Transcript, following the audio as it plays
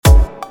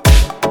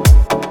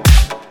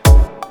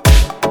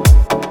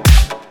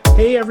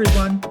Hey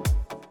everyone,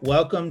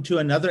 welcome to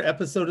another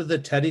episode of the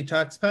Teddy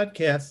Talks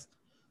podcast.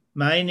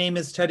 My name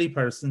is Teddy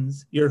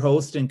Parsons, your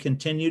host and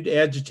continued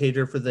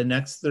agitator for the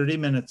next 30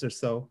 minutes or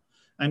so.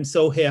 I'm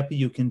so happy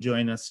you can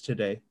join us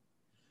today.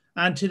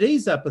 On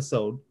today's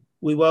episode,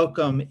 we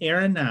welcome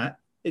Aaron Knott,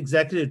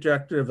 Executive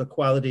Director of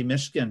Equality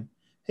Michigan.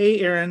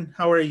 Hey Aaron,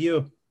 how are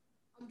you?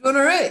 I'm doing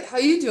all right. How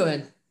are you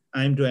doing?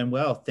 I'm doing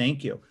well,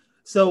 thank you.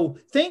 So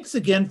thanks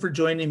again for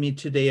joining me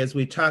today as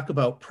we talk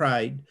about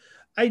Pride.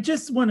 I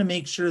just want to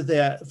make sure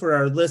that for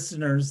our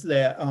listeners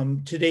that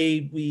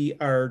today we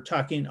are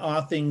talking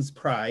all things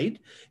Pride,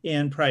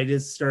 and Pride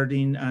is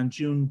starting on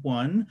June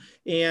 1.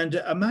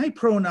 And my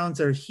pronouns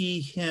are he,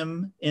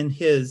 him, and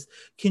his.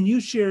 Can you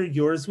share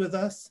yours with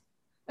us?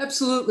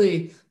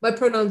 Absolutely. My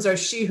pronouns are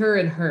she, her,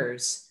 and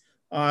hers.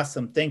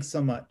 Awesome. Thanks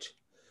so much.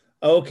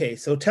 Okay,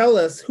 so tell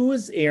us, who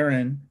is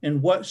Aaron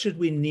and what should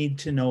we need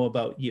to know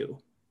about you?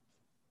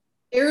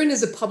 Aaron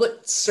is a public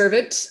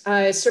servant.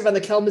 I serve on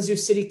the Kalamazoo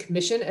City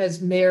Commission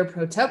as Mayor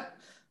Pro Tem.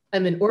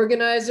 I'm an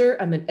organizer.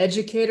 I'm an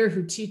educator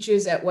who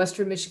teaches at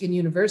Western Michigan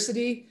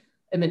University.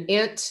 I'm an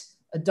aunt,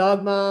 a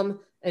dog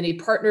mom, and a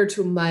partner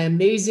to my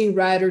amazing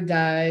ride or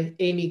die,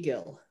 Amy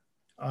Gill.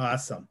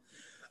 Awesome.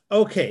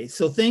 Okay,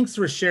 so thanks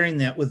for sharing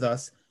that with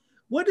us.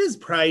 What does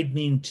Pride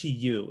mean to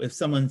you? If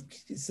someone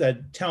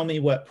said, tell me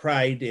what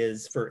Pride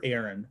is for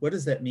Aaron, what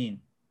does that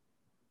mean?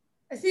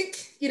 I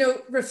think,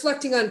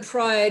 reflecting on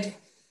Pride,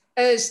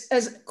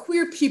 as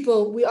queer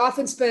people, we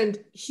often spend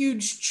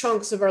huge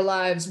chunks of our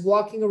lives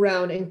walking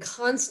around and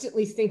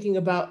constantly thinking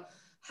about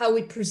how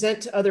we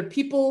present to other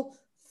people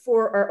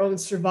for our own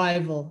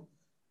survival.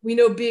 We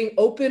know being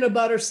open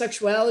about our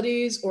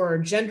sexualities or our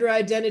gender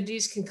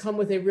identities can come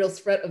with a real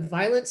threat of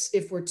violence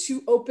if we're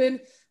too open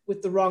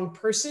with the wrong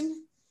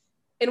person.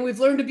 And we've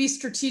learned to be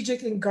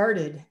strategic and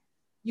guarded.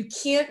 You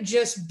can't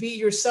just be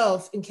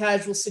yourself in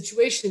casual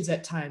situations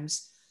at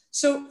times.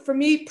 So for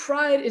me,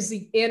 Pride is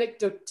the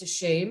antidote to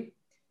shame.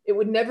 It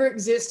would never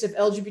exist if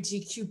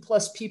LGBTQ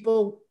plus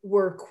people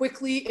were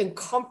quickly and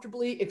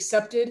comfortably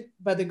accepted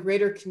by the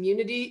greater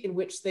community in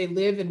which they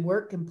live and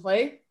work and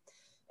play.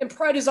 And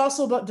Pride is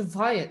also about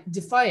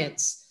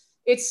defiance.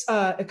 It's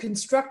a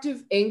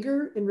constructive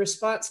anger in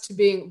response to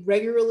being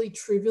regularly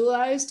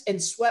trivialized and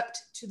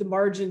swept to the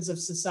margins of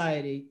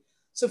society.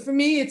 So for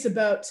me, it's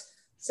about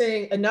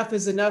saying enough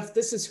is enough.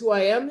 This is who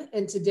I am.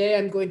 And today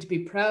I'm going to be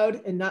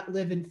proud and not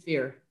live in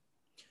fear.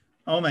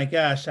 Oh my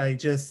gosh, I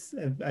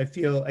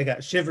feel I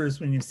got shivers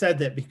when you said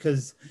that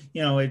because,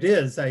 it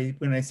is.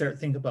 When I start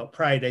thinking about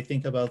Pride, I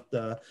think about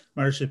the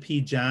Marsha P.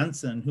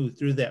 Johnson who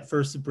threw that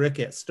first brick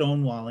at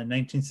Stonewall in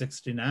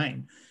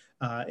 1969.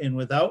 And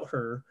without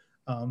her,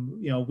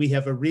 we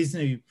have a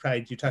reason to be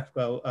Pride. You talked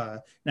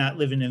about not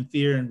living in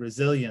fear and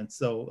resilience.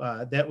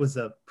 So that was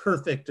a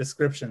perfect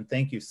description.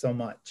 Thank you so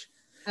much.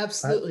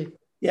 Absolutely.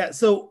 Yeah.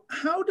 So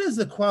how does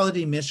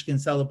Equality Michigan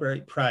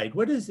celebrate Pride?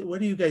 What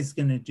are you guys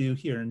going to do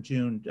here in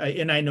June?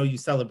 I know you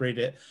celebrate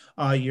it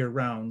all year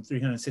round,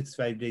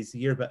 365 days a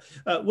year, but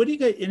what do you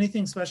got?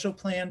 Anything special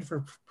planned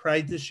for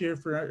Pride this year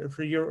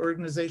for your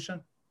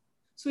organization?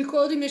 So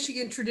Equality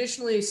Michigan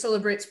traditionally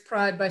celebrates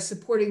Pride by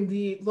supporting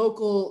the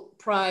local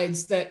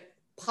prides that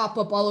pop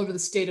up all over the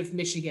state of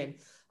Michigan,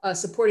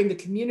 supporting the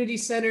community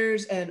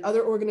centers and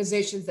other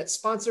organizations that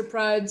sponsor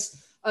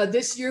prides.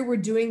 This year, we're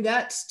doing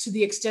that to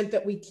the extent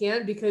that we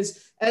can,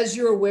 because as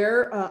you're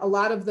aware, a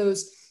lot of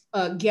those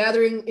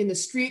gathering in the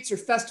streets or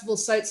festival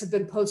sites have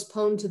been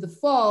postponed to the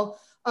fall.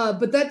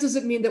 But that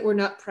doesn't mean that we're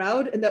not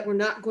proud and that we're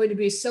not going to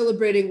be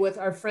celebrating with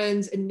our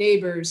friends and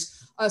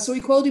neighbors. So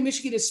Equality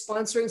Michigan is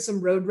sponsoring some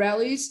road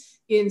rallies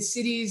in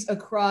cities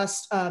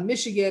across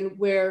Michigan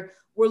where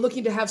we're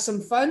looking to have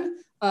some fun,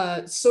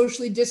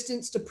 socially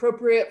distanced,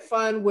 appropriate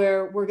fun,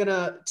 where we're going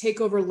to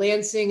take over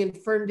Lansing and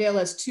Ferndale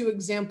as two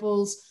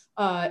examples.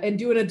 And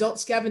do an adult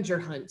scavenger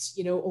hunt,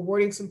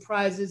 awarding some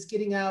prizes,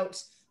 getting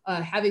out,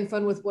 having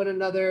fun with one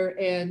another,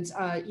 and,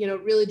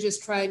 really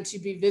just trying to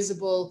be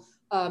visible.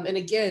 And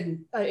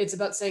again, it's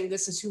about saying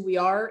this is who we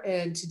are.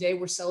 And today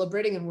we're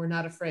celebrating and we're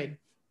not afraid.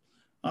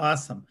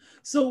 Awesome.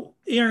 So,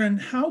 Aaron,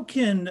 how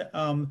can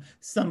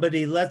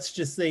somebody, let's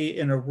just say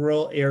in a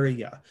rural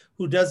area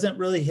who doesn't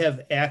really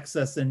have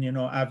access, and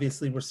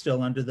obviously we're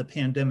still under the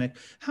pandemic,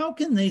 how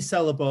can they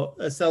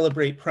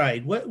celebrate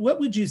Pride? What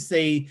would you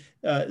say?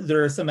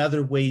 There are some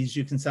other ways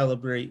you can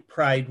celebrate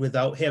Pride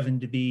without having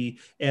to be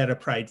at a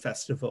Pride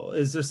festival.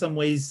 Is there some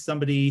ways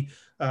somebody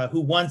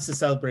who wants to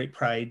celebrate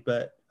Pride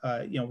but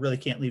really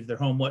can't leave their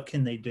home? What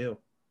can they do?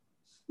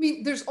 I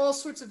mean, there's all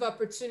sorts of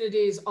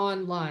opportunities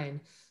online.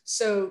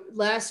 So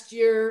last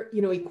year,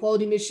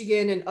 Equality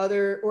Michigan and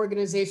other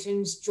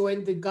organizations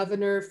joined the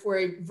governor for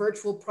a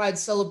virtual Pride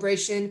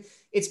celebration.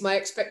 It's my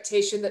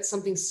expectation that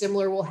something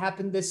similar will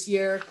happen this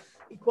year.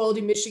 Equality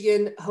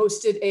Michigan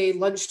hosted a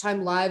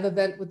lunchtime live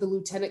event with the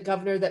lieutenant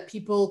governor that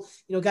people,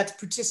 got to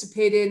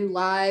participate in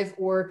live,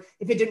 or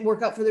if it didn't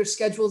work out for their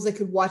schedules, they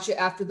could watch it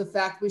after the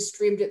fact. We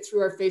streamed it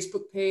through our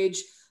Facebook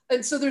page.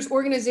 And so there's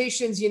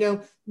organizations,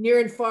 near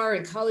and far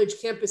and college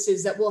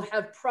campuses that will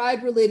have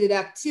Pride-related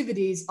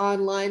activities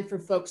online for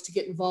folks to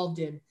get involved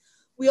in.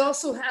 We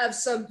also have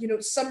some,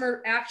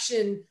 summer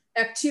action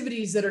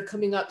activities that are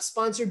coming up,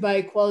 sponsored by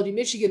Equality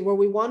Michigan, where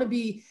we want to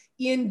be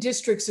in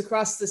districts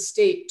across the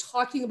state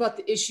talking about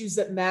the issues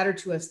that matter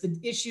to us, the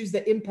issues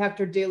that impact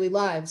our daily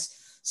lives.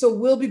 So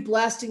we'll be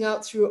blasting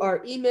out through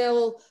our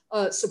email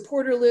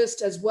supporter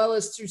list, as well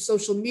as through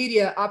social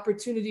media,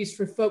 opportunities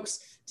for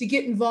folks to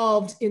get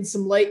involved in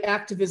some light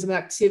activism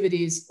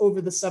activities over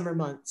the summer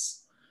months.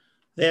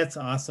 That's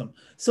awesome.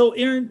 So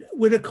Erin,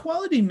 with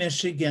Equality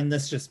Michigan,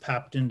 this just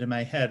popped into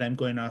my head. I'm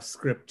going off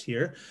script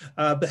here,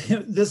 but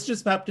this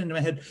just popped into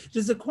my head.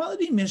 Does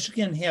Equality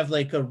Michigan have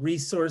like a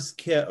resource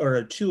kit or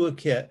a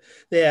toolkit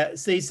that,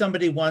 say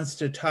somebody wants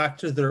to talk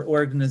to their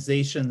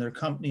organization, their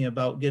company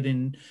about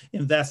getting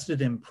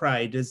invested in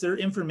Pride? Is there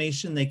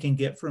information they can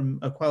get from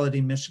Equality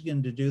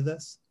Michigan to do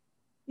this?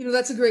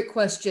 That's a great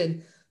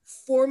question.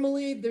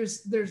 Formally,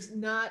 there's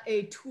not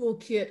a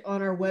toolkit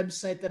on our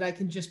website that I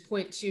can just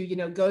point to,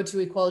 go to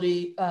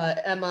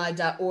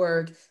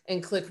equalitymi.org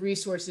and click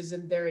resources,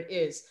 and there it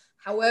is.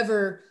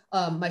 However,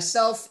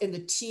 myself and the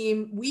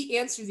team, we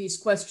answer these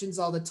questions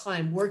all the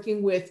time,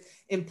 working with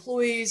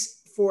employees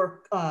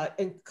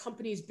and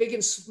companies big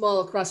and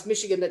small across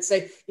Michigan that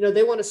say,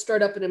 they want to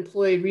start up an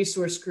employee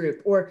resource group,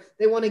 or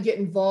they want to get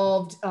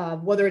involved,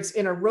 whether it's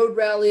in a road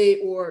rally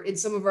or in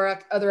some of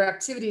our other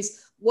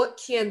activities. What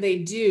can they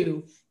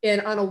do? And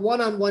on a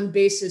one-on-one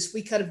basis,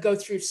 we kind of go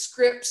through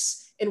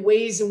scripts and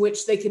ways in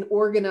which they can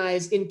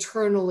organize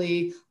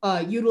internally,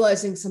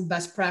 utilizing some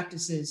best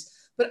practices.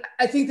 But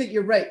I think that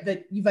you're right,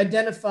 that you've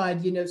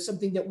identified,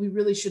 something that we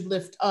really should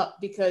lift up,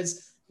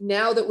 because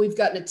now that we've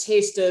gotten a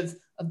taste of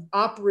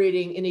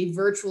operating in a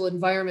virtual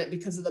environment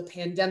because of the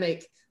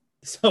pandemic.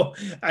 So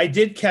I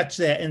did catch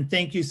that, and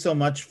thank you so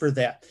much for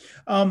that.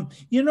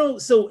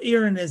 So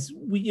Erin, as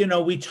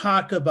we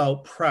talk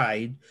about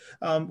Pride,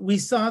 we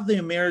saw the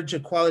Marriage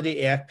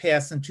Equality Act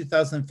pass in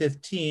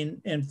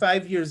 2015, and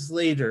 5 years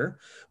later,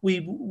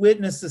 we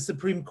witnessed the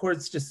Supreme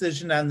Court's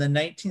decision on the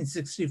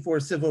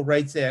 1964 Civil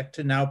Rights Act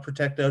to now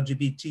protect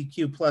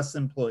LGBTQ plus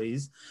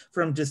employees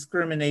from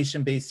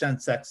discrimination based on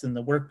sex in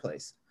the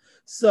workplace.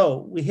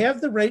 So we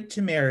have the right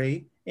to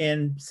marry,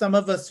 and some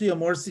of us feel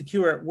more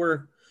secure at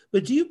work.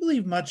 But do you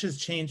believe much has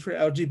changed for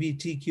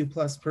LGBTQ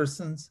plus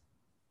persons?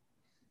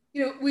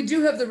 We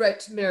do have the right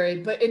to marry,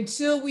 but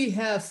until we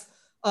have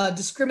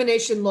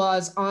discrimination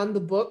laws on the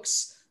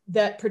books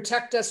that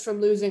protect us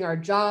from losing our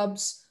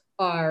jobs,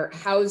 our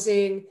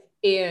housing,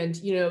 and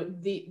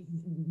the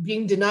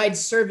being denied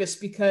service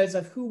because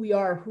of who we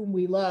are, whom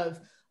we love,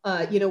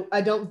 I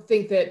don't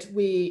think that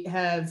we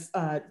have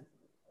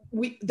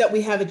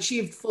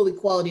achieved full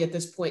equality at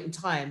this point in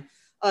time.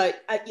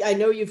 I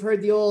know you've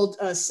heard the old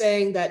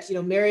saying that,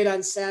 married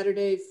on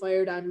Saturday,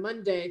 fired on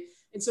Monday.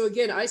 And so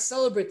again, I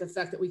celebrate the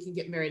fact that we can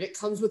get married. It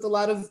comes with a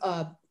lot of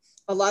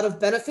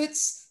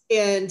benefits,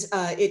 and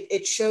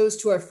it shows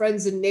to our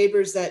friends and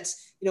neighbors that,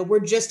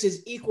 we're just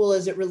as equal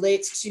as it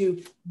relates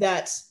to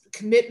that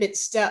commitment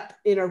step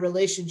in our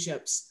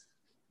relationships.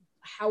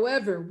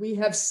 However, we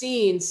have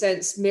seen,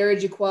 since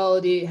marriage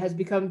equality has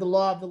become the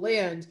law of the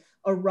land,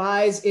 a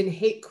rise in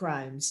hate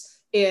crimes.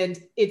 And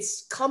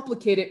it's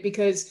complicated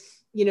because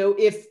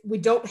if we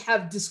don't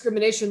have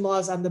discrimination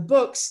laws on the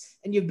books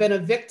and you've been a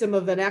victim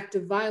of an act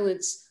of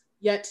violence,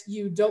 yet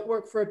you don't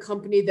work for a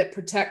company that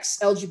protects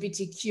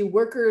LGBTQ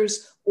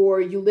workers,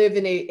 or you live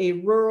in a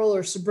rural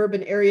or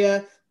suburban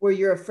area where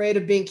you're afraid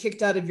of being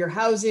kicked out of your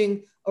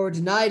housing or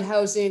denied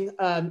housing,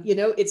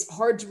 it's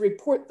hard to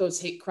report those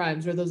hate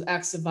crimes or those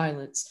acts of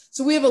violence.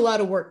 So we have a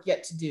lot of work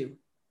yet to do.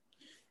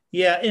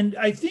 Yeah, and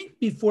I think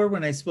before,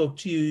 when I spoke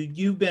to you,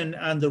 you've been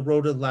on the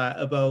road a lot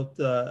about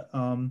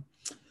the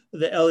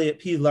Elliott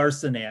P.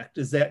 Larson Act.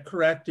 Is that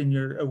correct? And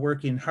you're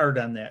working hard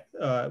on that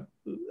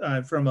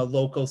from a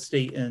local,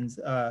 state, and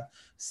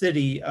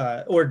city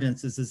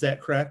ordinances. Is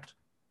that correct?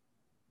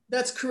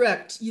 That's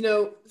correct.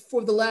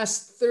 For the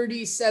last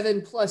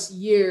 37 plus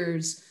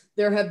years,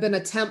 there have been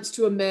attempts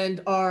to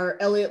amend our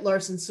Elliott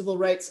Larson Civil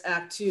Rights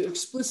Act to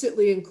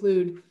explicitly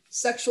include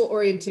sexual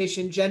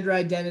orientation, gender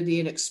identity,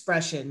 and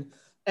expression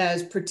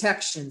as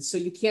protections. So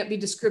you can't be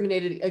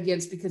discriminated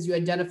against because you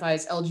identify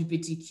as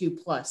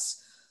LGBTQ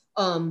plus.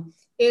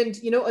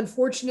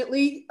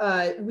 Unfortunately,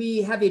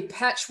 we have a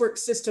patchwork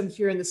system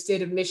here in the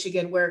state of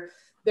Michigan where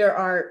there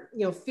are,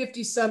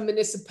 50 some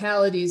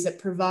municipalities that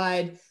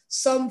provide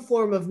some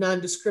form of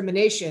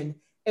non-discrimination.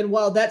 And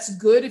while that's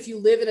good if you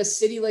live in a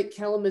city like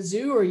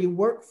Kalamazoo, or you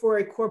work for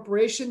a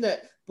corporation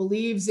that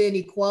believes in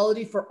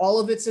equality for all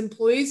of its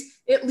employees,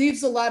 it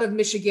leaves a lot of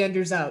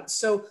Michiganders out.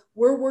 So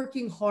we're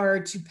working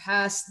hard to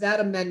pass that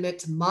amendment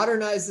to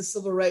modernize the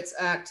Civil Rights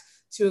Act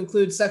to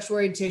include sexual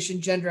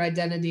orientation, gender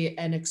identity,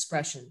 and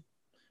expression.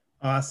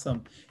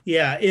 Awesome.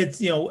 Yeah,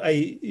 it's,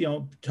 I,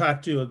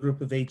 talked to a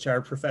group of HR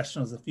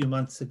professionals a few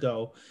months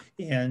ago,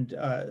 and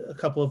a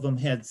couple of them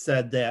had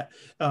said that,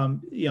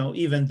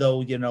 even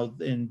though,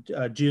 in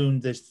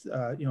June,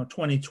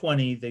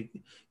 2020, they,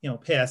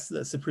 passed,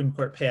 the Supreme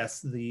Court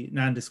passed the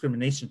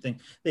non-discrimination thing.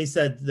 They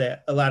said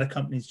that a lot of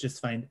companies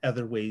just find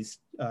other ways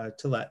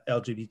to let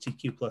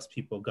LGBTQ plus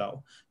people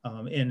go.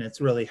 And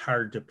it's really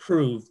hard to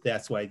prove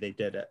that's why they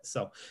did it.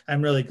 So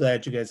I'm really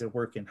glad you guys are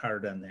working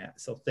hard on that.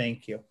 So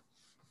thank you.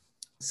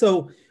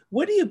 So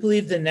what do you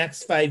believe the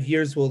next 5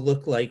 years will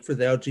look like for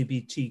the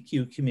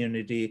LGBTQ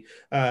community?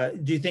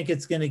 Do you think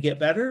it's going to get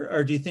better,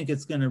 or do you think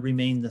it's going to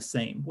remain the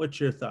same? What's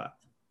your thought?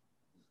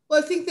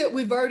 Well, I think that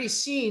we've already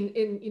seen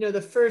in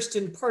the first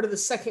and part of the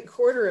second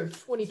quarter of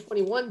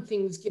 2021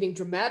 things getting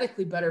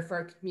dramatically better for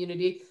our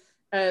community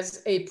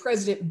as a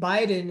President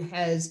Biden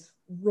has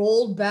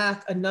rolled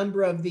back a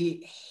number of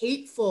the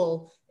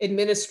hateful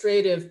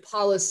administrative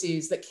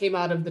policies that came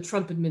out of the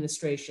Trump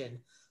administration.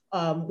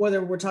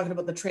 Whether we're talking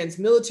about the trans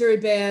military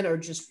ban or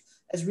just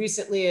as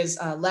recently as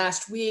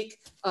last week,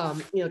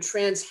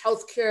 trans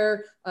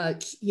healthcare,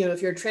 if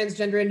you're a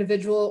transgender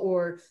individual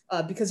or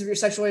because of your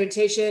sexual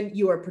orientation,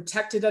 you are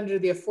protected under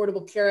the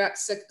Affordable Care Act,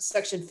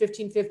 Section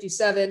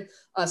 1557.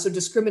 So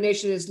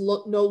discrimination is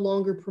no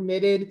longer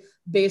permitted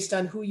based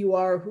on who you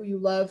are or who you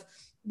love.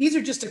 These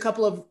are just a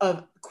couple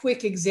of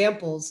quick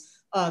examples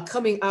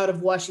coming out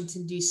of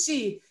Washington,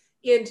 D.C.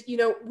 And,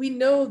 we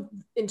know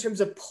in terms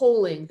of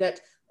polling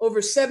that over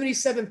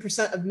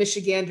 77% of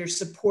Michiganders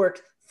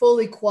support full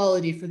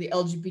equality for the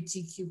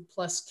LGBTQ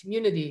plus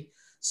community.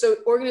 So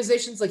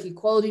organizations like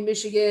Equality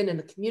Michigan and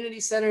the community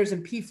centers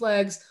and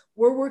PFLAGs,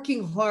 we're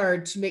working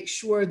hard to make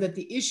sure that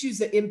the issues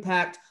that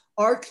impact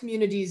our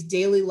community's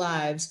daily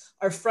lives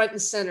are front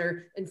and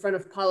center in front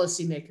of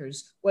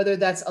policymakers, whether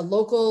that's a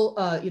local,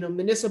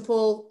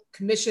 municipal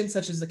commission,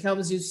 such as the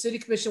Kalamazoo City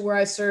Commission where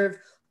I serve,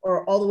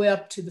 or all the way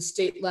up to the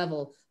state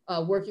level.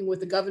 Working with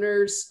the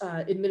governor's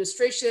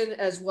administration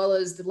as well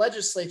as the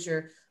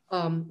legislature,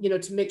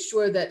 to make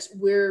sure that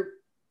we're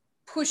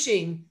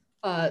pushing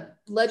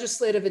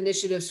legislative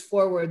initiatives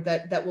forward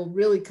that will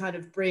really kind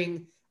of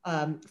bring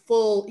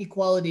full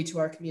equality to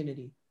our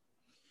community.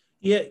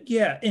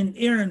 Yeah. And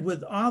Aaron,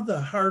 with all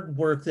the hard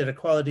work that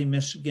Equality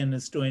Michigan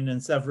is doing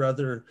and several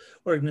other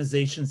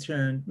organizations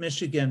here in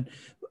Michigan,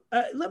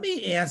 let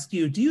me ask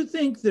you, do you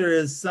think there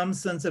is some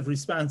sense of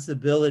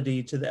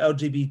responsibility to the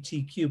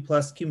LGBTQ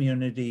plus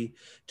community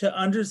to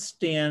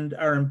understand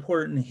our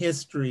important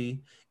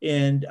history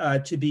and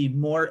to be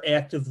more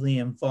actively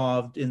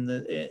involved in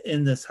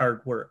this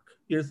hard work?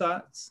 Your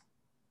thoughts?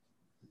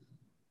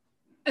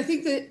 I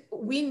think that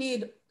we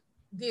need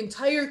the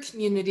entire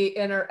community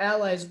and our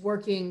allies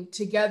working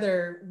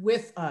together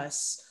with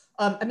us.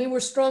 We're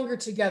stronger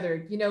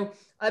together.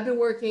 I've been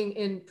working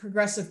in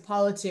progressive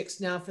politics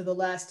now for the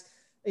last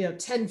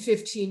 10,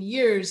 15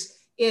 years.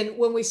 And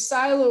when we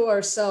silo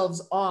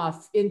ourselves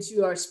off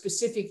into our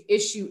specific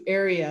issue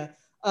area,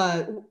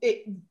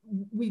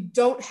 we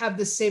don't have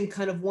the same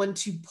kind of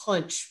 1-2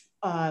 punch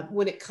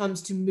when it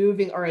comes to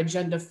moving our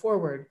agenda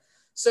forward.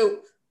 So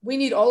we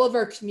need all of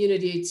our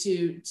community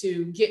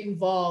to get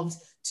involved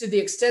to the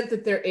extent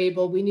that they're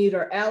able. We need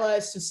our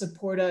allies to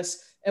support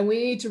us, and we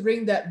need to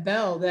ring that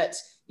bell that,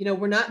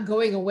 we're not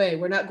going away.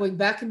 We're not going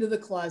back into the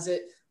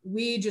closet.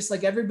 We, just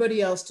like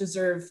everybody else,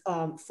 deserve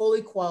full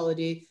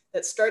equality.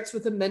 That starts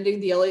with amending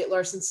the Elliott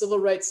Larson Civil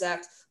Rights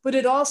Act, but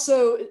it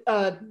also,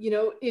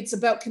 it's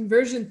about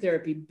conversion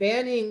therapy,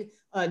 banning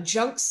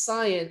junk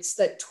science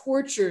that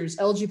tortures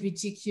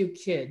LGBTQ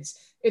kids.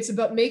 It's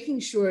about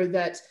making sure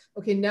that,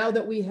 okay, now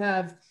that we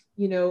have,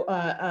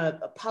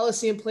 a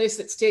policy in place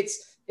that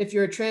states if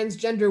you're a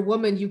transgender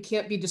woman, you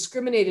can't be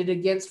discriminated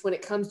against when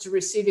it comes to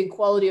receiving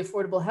quality,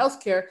 affordable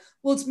health care.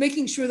 Well, it's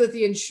making sure that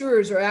the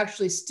insurers are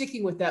actually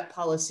sticking with that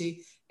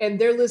policy and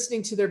they're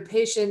listening to their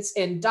patients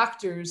and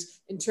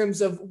doctors in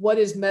terms of what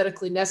is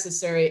medically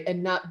necessary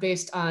and not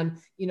based on,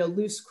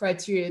 loose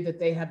criteria that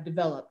they have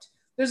developed.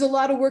 There's a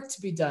lot of work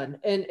to be done.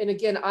 And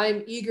again,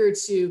 I'm eager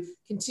to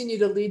continue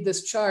to lead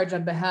this charge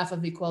on behalf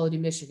of Equality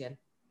Michigan.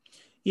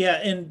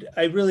 Yeah, and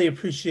I really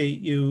appreciate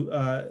you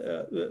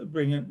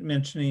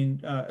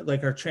mentioning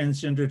like our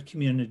transgendered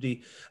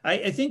community.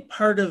 I think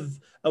part of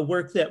a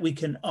work that we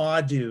can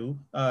all do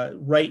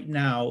right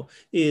now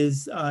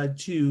is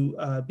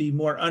to be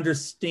more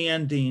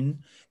understanding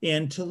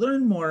and to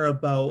learn more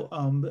about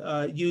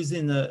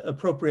using the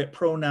appropriate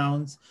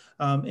pronouns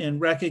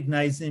and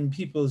recognizing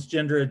people's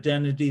gender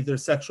identity, their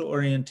sexual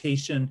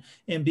orientation,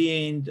 and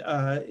being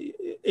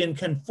in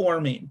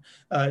conforming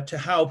to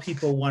how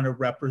people want to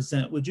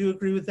represent. Would you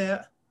agree with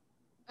that?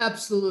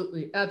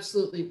 Absolutely.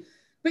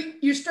 But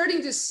you're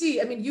starting to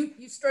see,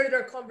 you started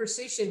our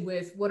conversation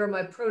with what are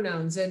my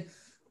pronouns, and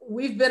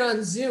we've been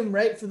on Zoom,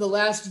 right, for the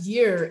last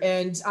year,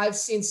 and I've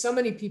seen so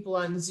many people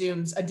on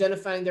Zooms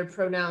identifying their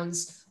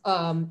pronouns,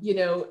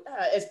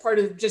 as part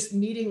of just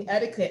meeting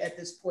etiquette at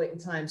this point in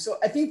time. So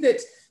I think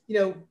that,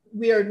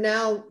 we are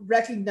now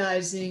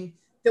recognizing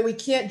that we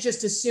can't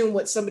just assume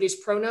what somebody's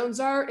pronouns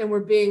are, and we're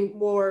being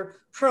more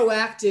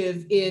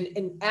proactive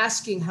in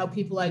asking how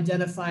people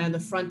identify on the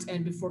front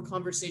end before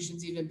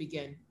conversations even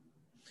begin.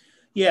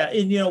 Yeah,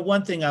 and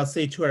one thing I'll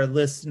say to our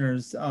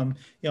listeners,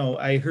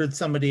 I heard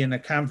somebody in a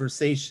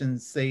conversation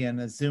say in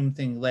a Zoom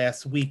thing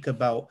last week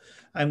about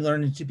I'm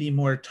learning to be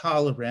more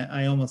tolerant.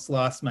 I almost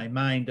lost my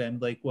mind. I'm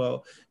like,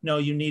 well, no,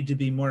 you need to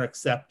be more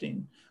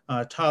accepting.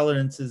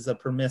 Tolerance is a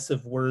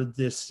permissive word.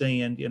 This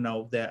saying,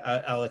 that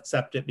I'll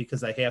accept it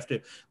because I have to.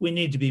 We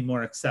need to be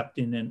more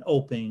accepting and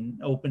opening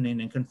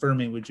and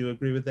confirming. Would you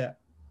agree with that?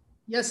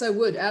 Yes, I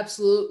would,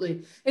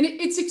 absolutely. And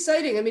it's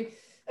exciting. I mean,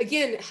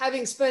 again,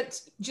 having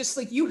spent just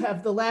like you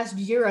have the last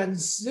year on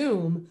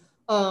Zoom,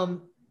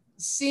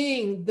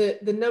 seeing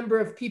the number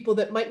of people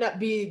that might not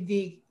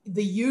be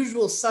the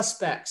usual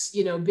suspects,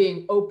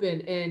 being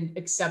open and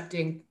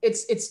accepting,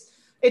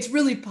 it's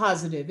really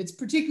positive. It's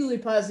particularly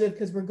positive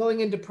because we're going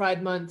into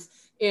Pride Month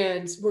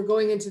and we're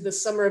going into the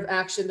summer of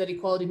action that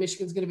Equality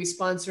Michigan is going to be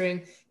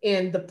sponsoring,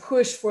 and the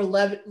push for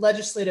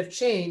legislative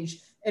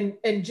change.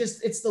 And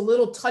just it's the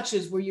little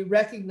touches where you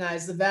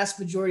recognize the vast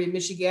majority of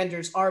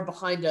Michiganders are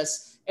behind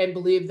us and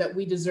believe that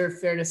we deserve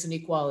fairness and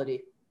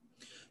equality.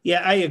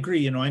 Yeah, I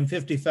agree. I'm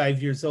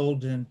 55 years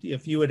old, and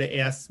if you would have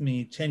asked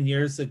me 10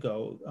 years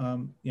ago,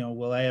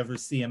 will I ever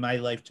see in my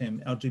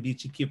lifetime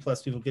LGBTQ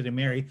plus people getting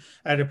married,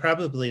 I'd have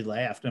probably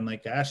laughed. I'm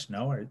like, gosh,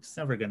 no, it's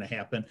never going to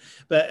happen.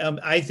 But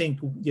I think,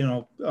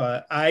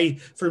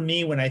 for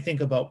me, when I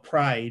think about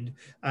pride,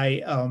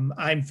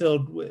 I'm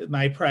filled with,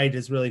 my pride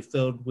is really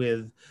filled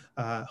with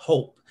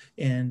hope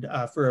and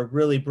for a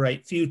really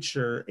bright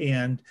future.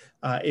 And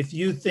if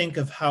you think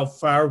of how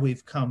far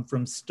we've come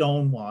from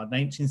Stonewall,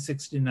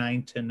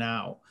 1969 to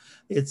now,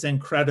 it's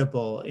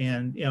incredible.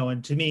 And,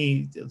 and to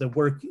me, the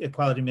work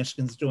Equality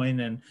Michigan's doing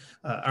and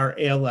our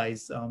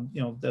allies,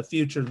 the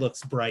future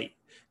looks bright.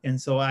 And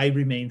so I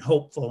remain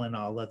hopeful in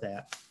all of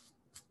that.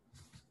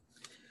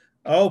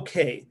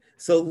 Okay,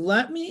 so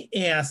let me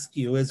ask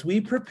you, as we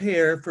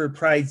prepare for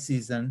Pride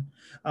season,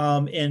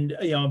 and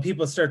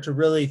people start to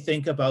really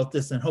think about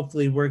this, and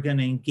hopefully we're going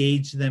to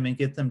engage them and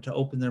get them to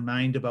open their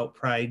mind about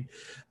Pride.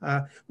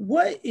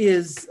 What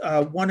is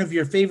one of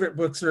your favorite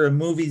books or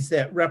movies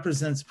that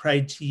represents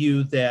Pride to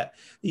you that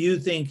you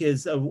think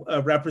is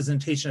a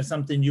representation of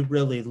something you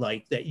really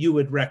like, that you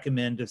would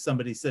recommend if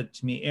somebody said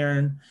to me,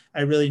 Aaron,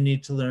 I really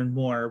need to learn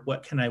more.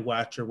 What can I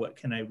watch or what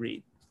can I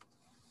read?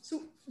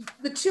 So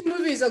the two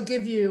movies I'll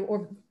give you,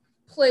 or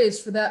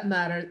plays for that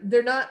matter,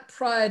 they're not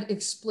Pride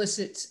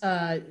explicit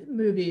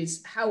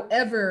movies.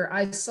 However,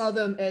 I saw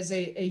them as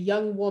a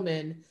young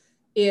woman,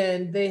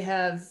 and they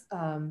have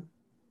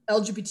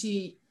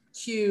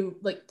LGBTQ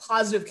like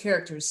positive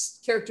characters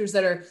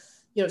that are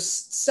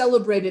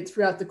celebrated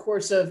throughout the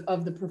course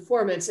of the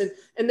performance,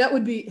 and that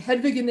would be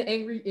Hedwig and the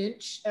Angry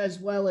Inch as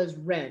well as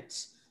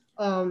Rent.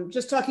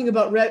 Just talking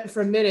about Rent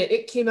for a minute,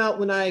 it came out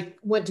when I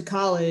went to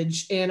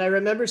college, and I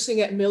remember seeing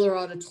it at Miller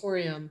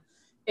Auditorium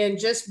and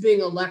just being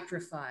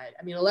electrified.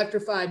 I mean,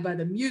 electrified by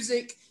the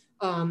music,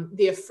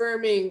 the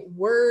affirming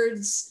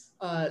words,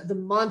 the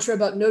mantra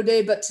about no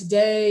day but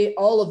today,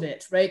 all of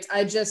it, right?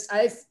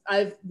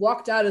 I've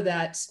walked out of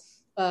that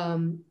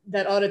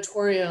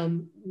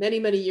auditorium many,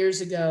 many years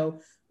ago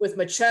with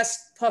my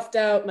chest puffed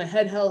out, my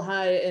head held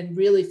high, and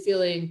really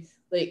feeling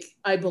like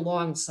I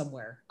belong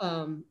somewhere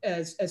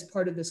as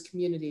part of this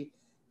community.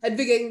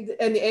 Hedwig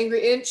and the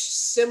Angry Inch,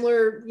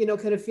 similar,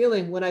 kind of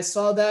feeling when I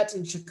saw that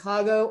in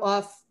Chicago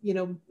off,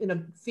 in a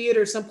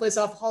theater someplace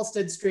off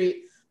Halsted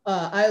Street.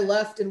 I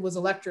left and was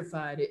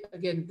electrified.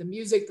 Again, the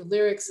music, the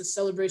lyrics, the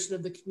celebration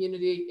of the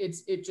community,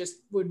 it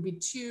just would be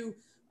two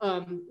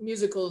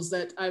musicals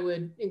that I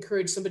would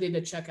encourage somebody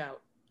to check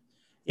out.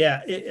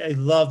 Yeah, I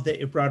love that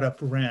you brought up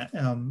Rent.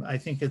 I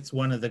think it's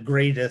one of the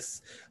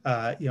greatest,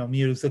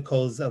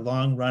 musicals. A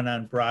long run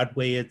on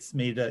Broadway. It's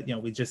made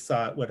we just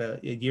saw it a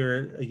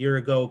year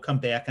ago, come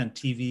back on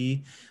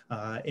TV,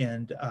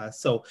 and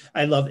so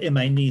I love. And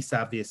my niece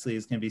obviously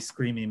is going to be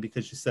screaming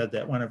because you said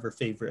that one of her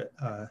favorite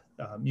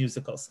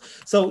musicals.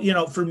 So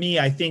for me,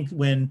 I think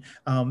when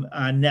on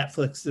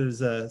Netflix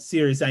there's a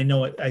series.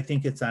 I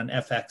think it's on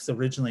FX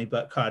originally,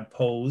 but called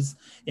Pose.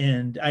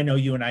 And I know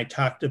you and I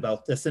talked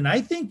about this, and I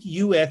think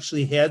you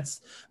actually had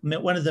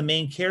one of the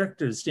main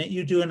characters. Didn't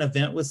you do an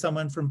event with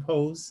someone from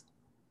Pose?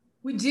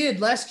 We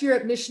did last year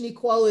at Mission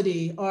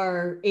Equality,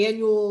 our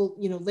annual,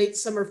 late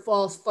summer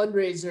fall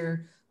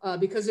fundraiser.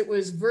 Because it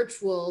was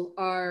virtual,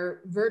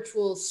 our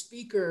virtual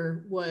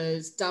speaker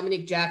was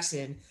Dominique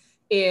Jackson.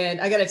 And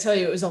I got to tell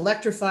you, it was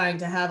electrifying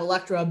to have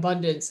Electra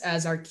Abundance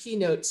as our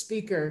keynote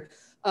speaker.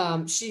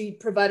 She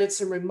provided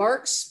some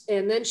remarks,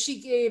 and then she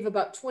gave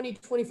about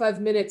 20-25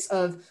 minutes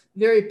of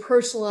very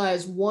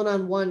personalized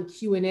one-on-one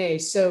Q&A.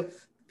 So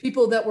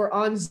people that were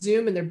on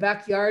Zoom in their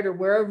backyard or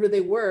wherever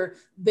they were,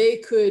 they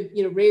could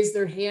raise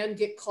their hand,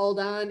 get called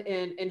on,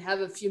 and have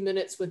a few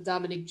minutes with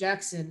Dominique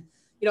Jackson.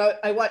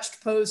 I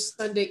watched Pose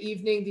Sunday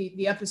evening,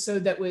 the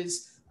episode that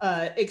was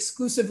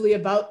exclusively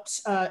about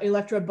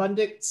Electra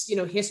Abundance,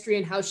 history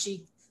and how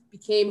she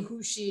became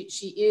who she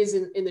is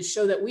in the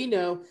show that we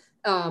know.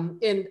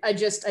 And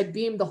I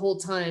beamed the whole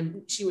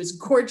time. She was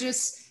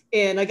gorgeous.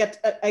 And I got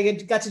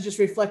to just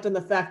reflect on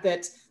the fact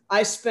that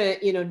I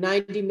spent,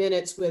 90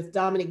 minutes with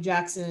Dominic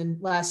Jackson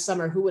last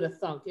summer. Who would have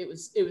thunk? It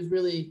was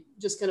really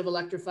just kind of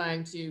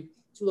electrifying to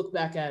look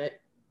back at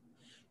it.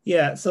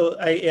 Yeah, so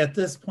at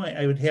this point,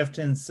 I would have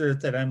to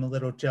insert that I'm a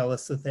little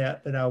jealous of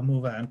that, but I'll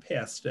move on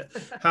past it.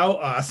 How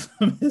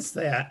awesome is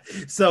that?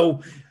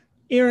 So,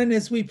 Erin,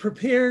 as we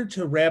prepare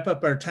to wrap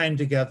up our time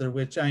together,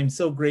 which I'm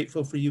so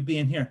grateful for you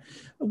being here,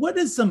 what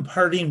is some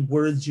parting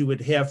words you would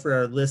have for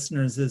our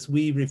listeners as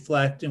we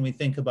reflect and we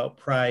think about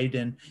Pride,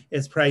 and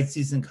as Pride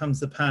season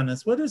comes upon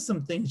us? What are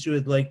some things you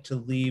would like to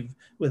leave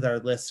with our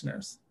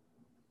listeners?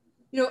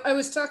 I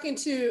was talking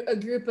to a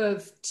group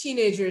of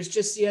teenagers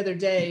just the other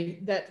day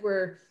that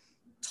were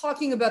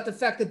talking about the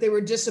fact that they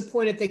were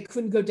disappointed they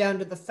couldn't go down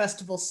to the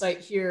festival site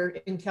here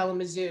in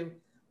Kalamazoo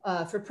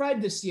for Pride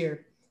this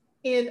year.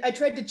 And I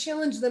tried to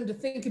challenge them to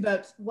think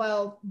about,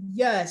 well,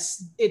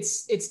 yes,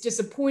 it's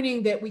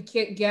disappointing that we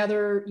can't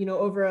gather,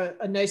 over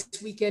a nice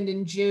weekend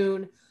in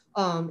June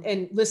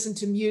and listen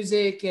to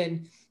music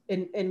and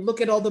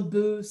look at all the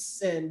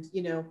booths and,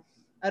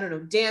 I don't know,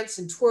 dance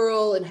and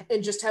twirl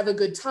and just have a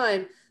good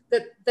time.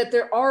 That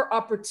there are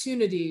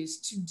opportunities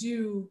to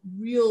do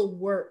real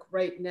work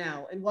right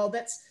now. And while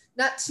that's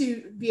not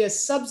to be a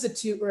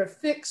substitute or a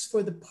fix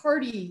for the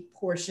party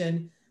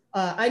portion,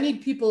 I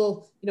need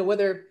people,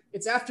 whether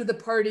it's after the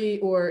party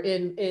or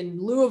in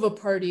lieu of a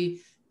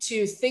party,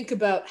 to think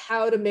about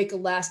how to make a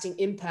lasting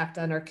impact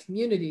on our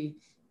community.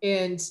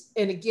 And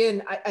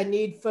again, I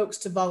need folks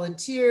to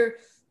volunteer,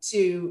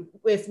 to,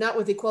 if not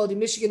with Equality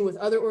Michigan, with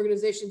other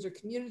organizations or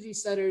community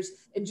centers,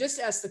 and just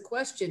ask the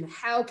question,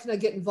 how can I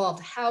get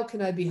involved? How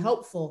can I be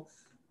helpful?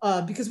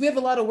 Because we have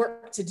a lot of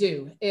work to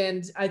do.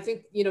 And I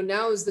think,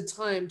 now is the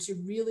time to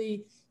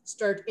really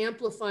start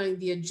amplifying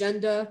the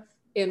agenda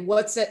and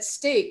what's at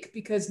stake,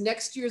 because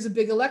next year is a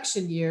big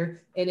election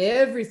year and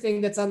everything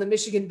that's on the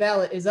Michigan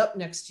ballot is up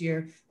next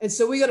year. And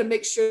so we got to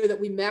make sure that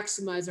we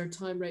maximize our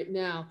time right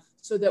now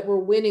so that we're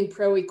winning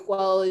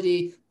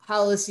pro-equality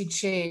policy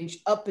change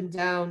up and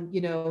down,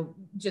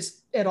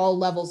 just at all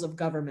levels of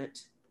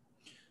government.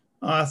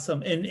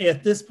 Awesome. And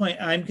at this point,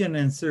 I'm going to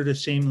insert a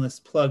shameless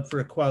plug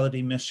for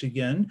Equality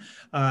Michigan,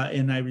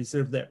 and I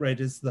reserve that right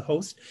as the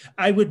host.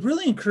 I would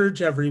really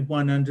encourage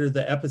everyone under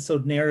the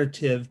episode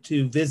narrative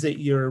to visit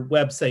your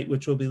website,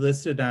 which will be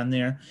listed on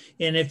there.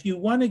 And if you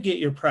want to get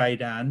your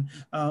Pride on,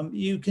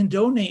 you can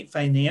donate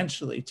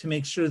financially to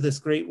make sure this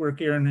great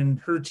work Erin and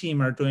her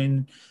team are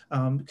doing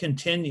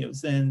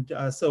continues. And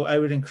so I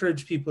would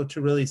encourage people to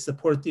really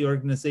support the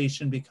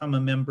organization, become a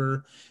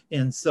member.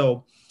 And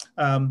so,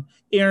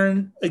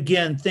 Erin,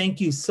 again, thank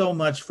you so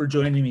much for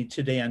joining me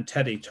today on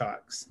Teddy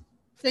Talks.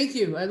 Thank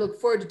you. I look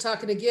forward to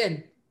talking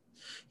again.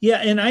 Yeah,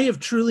 and I have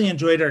truly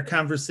enjoyed our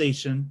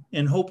conversation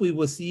and hope we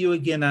will see you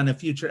again on a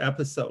future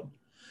episode.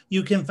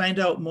 You can find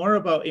out more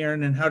about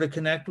Erin and how to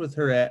connect with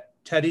her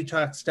at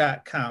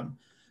teddytalks.com.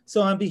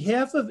 So on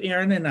behalf of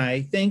Erin and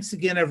I, thanks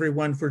again,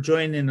 everyone, for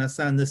joining us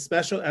on this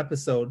special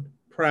episode,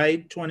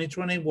 Pride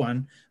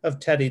 2021 of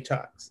Teddy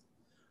Talks.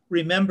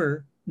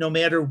 Remember, no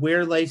matter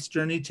where life's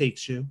journey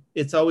takes you,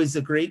 it's always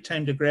a great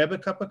time to grab a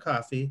cup of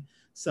coffee,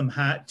 some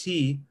hot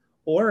tea,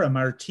 or a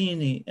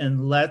martini,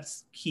 and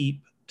let's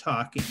keep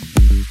talking.